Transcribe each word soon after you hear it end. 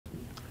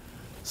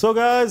So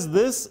guys,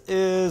 this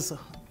is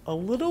a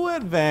little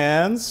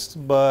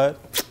advanced,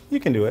 but you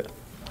can do it.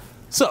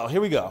 So here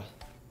we go.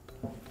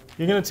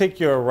 You're gonna take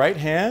your right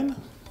hand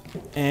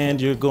and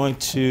you're going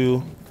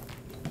to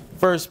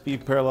first be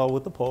parallel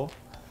with the pole.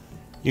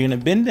 You're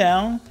gonna bend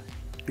down.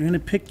 You're gonna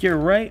pick your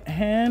right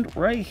hand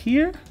right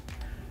here,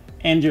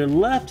 and your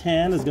left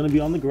hand is gonna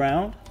be on the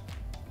ground.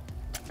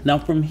 Now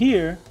from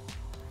here,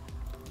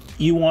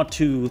 you want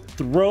to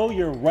throw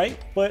your right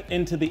foot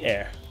into the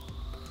air.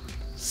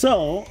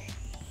 So,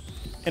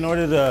 in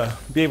order to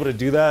be able to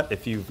do that,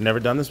 if you've never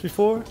done this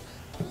before,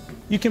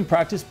 you can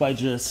practice by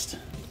just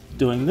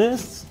doing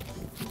this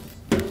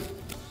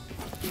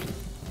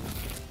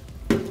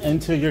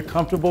until you're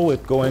comfortable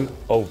with going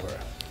over.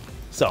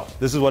 So,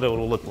 this is what it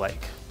will look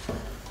like.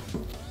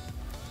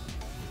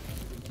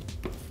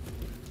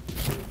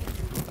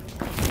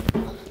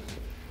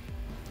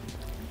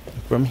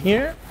 From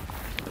here,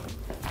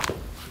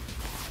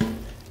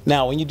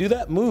 now when you do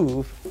that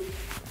move,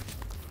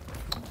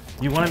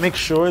 you want to make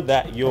sure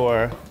that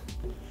your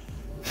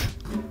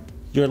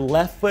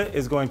left foot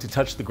is going to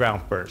touch the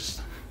ground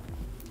first.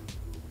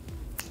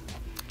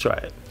 Try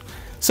it.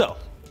 So,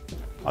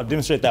 I'll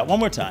demonstrate that one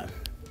more time.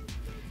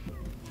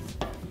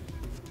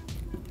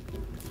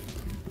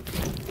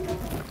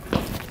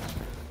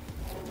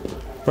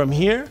 From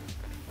here,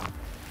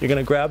 you're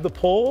gonna grab the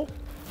pole,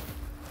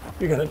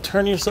 you're gonna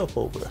turn yourself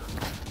over.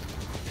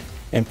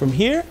 And from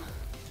here,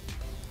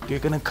 you're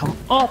gonna come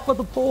off of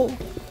the pole.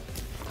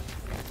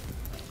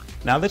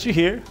 Now that you're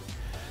here,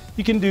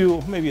 you can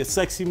do maybe a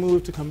sexy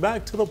move to come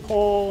back to the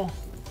pole,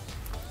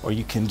 or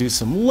you can do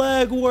some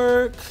leg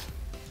work,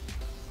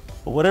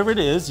 but whatever it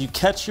is, you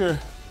catch your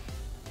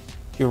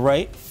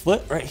right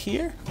foot right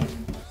here.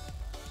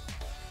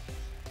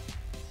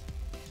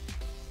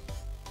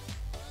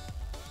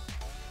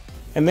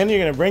 And then you're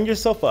gonna bring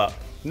yourself up.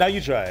 Now you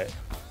try it.